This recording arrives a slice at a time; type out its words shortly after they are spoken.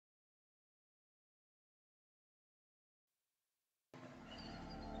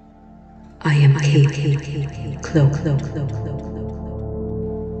I am Kate, cloak.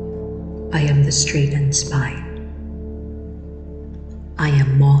 I am the straightened spine. I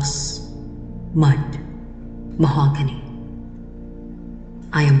am moss, mud, mahogany.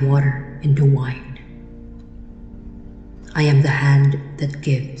 I am water into wine. I am the hand that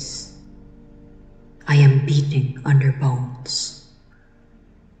gives. I am beating under bones.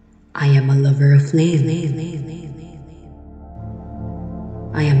 I am a lover of flame.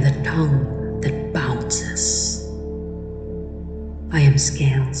 I am the tongue that bounces. I am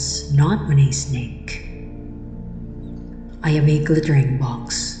scales, not on a snake. I am a glittering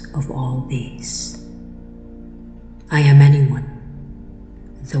box of all these. I am anyone,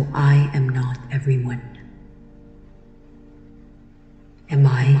 though I am not everyone. Am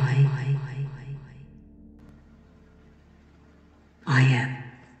I? I am.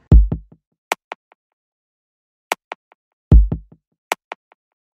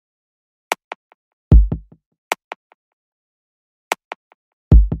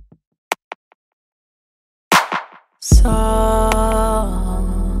 Song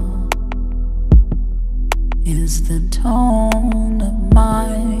is the tone of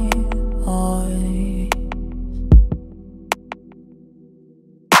my voice.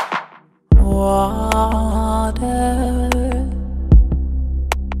 Water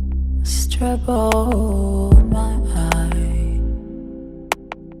has troubled my